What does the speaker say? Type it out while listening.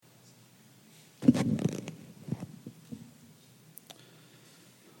بسم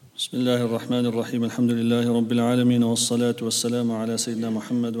الله الرحمن الرحيم الحمد لله رب العالمين والصلاة والسلام على سيدنا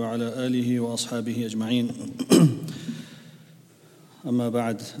محمد وعلى آله وأصحابه أجمعين أما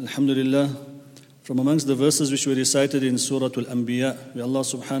بعد الحمد لله. From amongst the verses which were recited in Surah Al-Anbiya, where Allah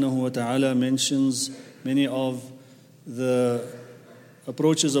subhanahu wa ta'ala mentions many of the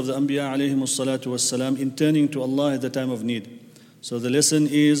approaches of the Anbiya alayhimus salatu wassalam in turning to Allah at the time of need. So the lesson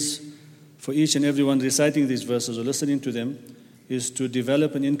is for each and everyone reciting these verses or listening to them is to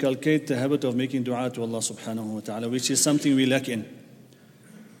develop and inculcate the habit of making dua to Allah subhanahu wa ta'ala, which is something we lack in.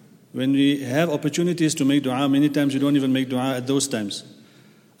 When we have opportunities to make dua, many times we don't even make dua at those times.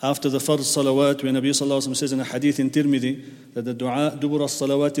 After the fard salawat, when Nabi sallallahu alaihi wasallam says in a hadith in Tirmidhi that the dua dubur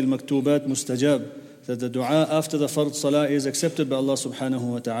as-salawat al-maktubat mustajab, that the dua after the fard salah is accepted by Allah subhanahu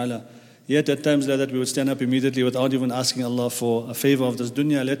wa ta'ala. Yet at times like that we would stand up immediately without even asking Allah for a favor of this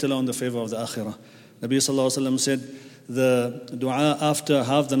dunya, let alone the favor of the akhirah. Nabi sallallahu alaihi wasallam said, the dua after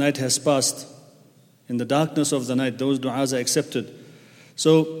half the night has passed, in the darkness of the night, those du'as are accepted.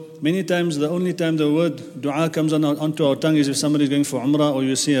 So many times, the only time the word dua comes onto our tongue is if somebody is going for umrah or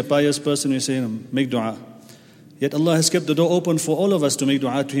you see a pious person, you say, make dua. Yet Allah has kept the door open for all of us to make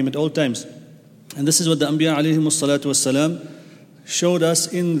dua to Him at all times. And this is what the Anbiya alayhimus salatu wassalam showed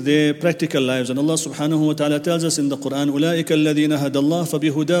us in their practical lives. And Allah subhanahu wa ta'ala tells us in the Quran, أُولَٰئِكَ الَّذِينَ هَدَى اللَّهُ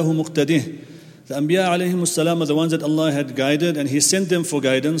فَبِهُدَاهُ مُقْتَدِهِ. The Anbiya alayhimus salam are the ones that Allah had guided and He sent them for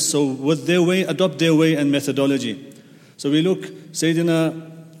guidance. So with their way, adopt their way and methodology. So we look, Sayyidina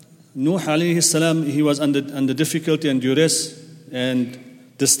Nuh alayhi salam, he was under difficulty and duress and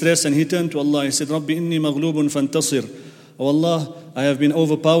distress, and he turned to Allah. He said, Rabbi inni maghlubun fantasir. Oh Allah, I have been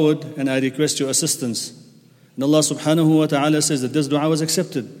overpowered and I request your assistance. And Allah subhanahu wa ta'ala says that this dua was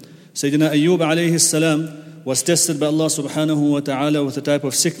accepted. Sayyidina Ayyub alayhi salam was tested by Allah subhanahu wa ta'ala with a type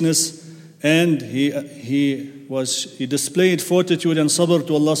of sickness, and he displayed fortitude and sabr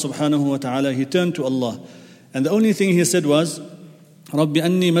to Allah subhanahu wa ta'ala. He turned to Allah. And the only thing he said was, Rabbi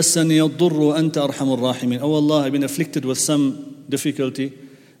anni massani ad-durru wa anta arhamur rahimin. Oh Allah, I've been afflicted with some difficulty,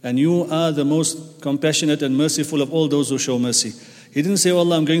 and you are the most compassionate and merciful of all those who show mercy. He didn't say, oh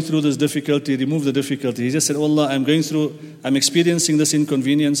Allah, I'm going through this difficulty, remove the difficulty. He just said, oh Allah, I'm experiencing this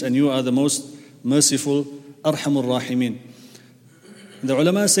inconvenience, and you are the most merciful, arhamur rahimin. The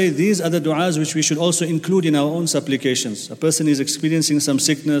ulama say these are the du'as which we should also include in our own supplications. A person is experiencing some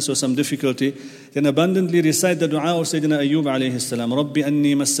sickness or some difficulty, then abundantly recite the du'a of Sayyidina Ayyub alayhi salam. Rabbi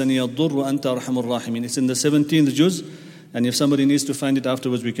anni massani ad-durr wa anta arhamur rahimin. It's in the 17th juz, and if somebody needs to find it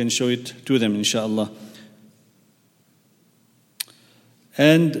afterwards, we can show it to them, inshaAllah.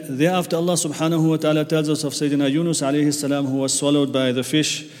 And thereafter Allah subhanahu wa ta'ala tells us of Sayyidina Yunus alayhi salam, who was swallowed by the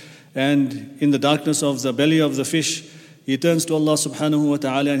fish, and in the darkness of the belly of the fish, he turns to Allah subhanahu wa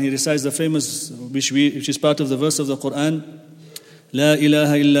ta'ala and he recites the famous, which is part of the verse of the Quran, La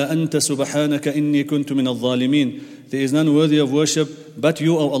ilaha illa anta subhanaka inni kuntu min al-zalimin. There is none worthy of worship but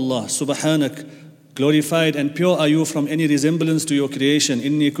you, O Allah. Subhanak, glorified and pure are you from any resemblance to your creation.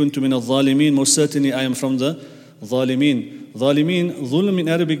 Inni kuntu min al-zalimin. Most certainly I am from the zalimin. Zalimin, zulm in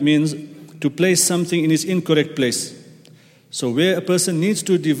Arabic means to place something in its incorrect place. So where a person needs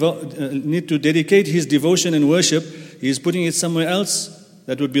to dedicate his devotion and worship, he is putting it somewhere else,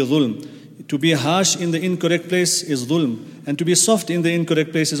 that would be dhulm. To be harsh in the incorrect place is dhulm. And to be soft in the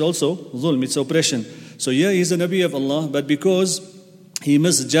incorrect place is also dhulm, it's oppression. So here he is a Nabi of Allah, but because he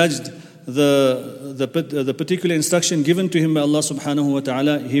misjudged the particular instruction given to him by Allah subhanahu wa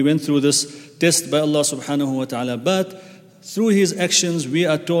ta'ala, he went through this test by Allah subhanahu wa ta'ala. But through his actions, we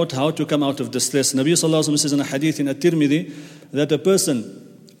are taught how to come out of distress. Nabi sallallahu alaihi wasallam says in a hadith in At-Tirmidhi that a person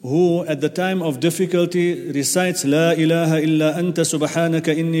who at the time of difficulty recites La ilaha illa anta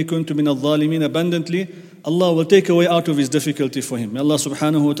subhanaka inni kuntu min al-zalimin abundantly, Allah will take away out of his difficulty for him. May Allah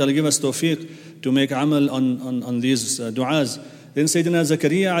subhanahu wa ta'ala give us tawfiq to make amal on these du'as. Then Sayyidina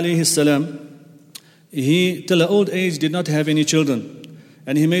Zakaria alayhi salam, he till an old age did not have any children.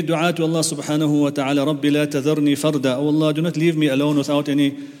 And he made dua to Allah subhanahu wa ta'ala, Rabbi la tadharni farda. Oh Allah, do not leave me alone without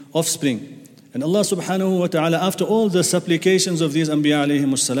any offspring. And Allah subhanahu wa ta'ala, after all the supplications of these Anbiya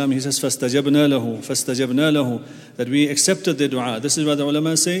alayhimus salam, He says, فَاسْتَجَبْنَا لَهُ, that we accepted their dua. This is why the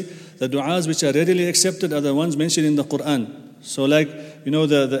ulama say, the du'as which are readily accepted are the ones mentioned in the Quran. So like,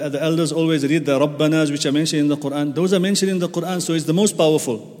 the elders always read the Rabbanas which are mentioned in the Quran. Those are mentioned in the Quran, so it's the most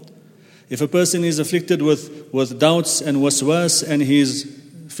powerful. If a person is afflicted with doubts and waswas, and he's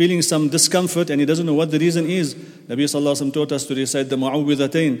feeling some discomfort and he doesn't know what the reason is, Nabi sallallahu alaihi wasallam taught us to recite the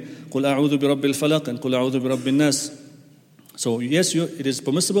mu'awwidhatayn, قُلْ أَعُوذُ بِرَبِّ الْفَلَقِ and قُلْ أَعُوذُ بِرَبِّ النَّاسِ. So yes, it is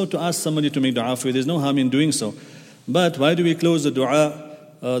permissible to ask somebody to make dua for you. There's no harm in doing so. But why do we close the dua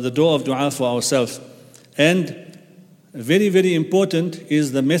the door of dua for ourselves. And very, very important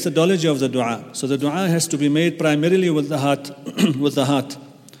is the methodology of the dua. So the dua has to be made primarily with the heart. with the heart.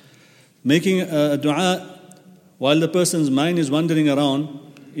 Making a dua while the person's mind is wandering around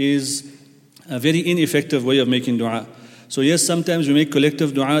is a very ineffective way of making dua. So yes, sometimes we make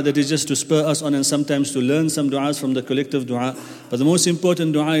collective dua that is just to spur us on, and sometimes to learn some duas from the collective dua. But the most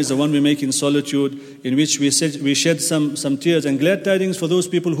important dua is the one we make in solitude, in which we shed some tears, and glad tidings for those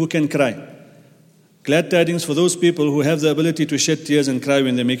people who can cry. Glad tidings for those people who have the ability to shed tears and cry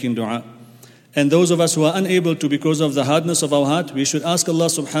when they're making dua. And those of us who are unable to because of the hardness of our heart, we should ask Allah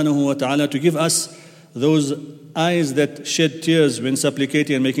subhanahu wa ta'ala to give us those eyes that shed tears when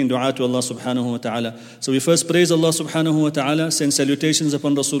supplicating and making dua to Allah subhanahu wa ta'ala. So we first praise Allah subhanahu wa ta'ala, send salutations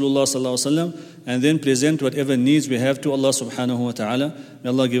upon Rasulullah sallallahu alaihi wasallam, and then present whatever needs we have to Allah subhanahu wa ta'ala. May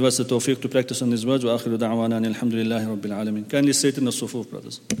Allah give us the tawfiq to practice on these words. Wa akhiru da'wana alhamdulillahi rabbil alameen. Kindly sit in the sufuf,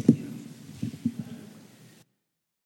 brothers.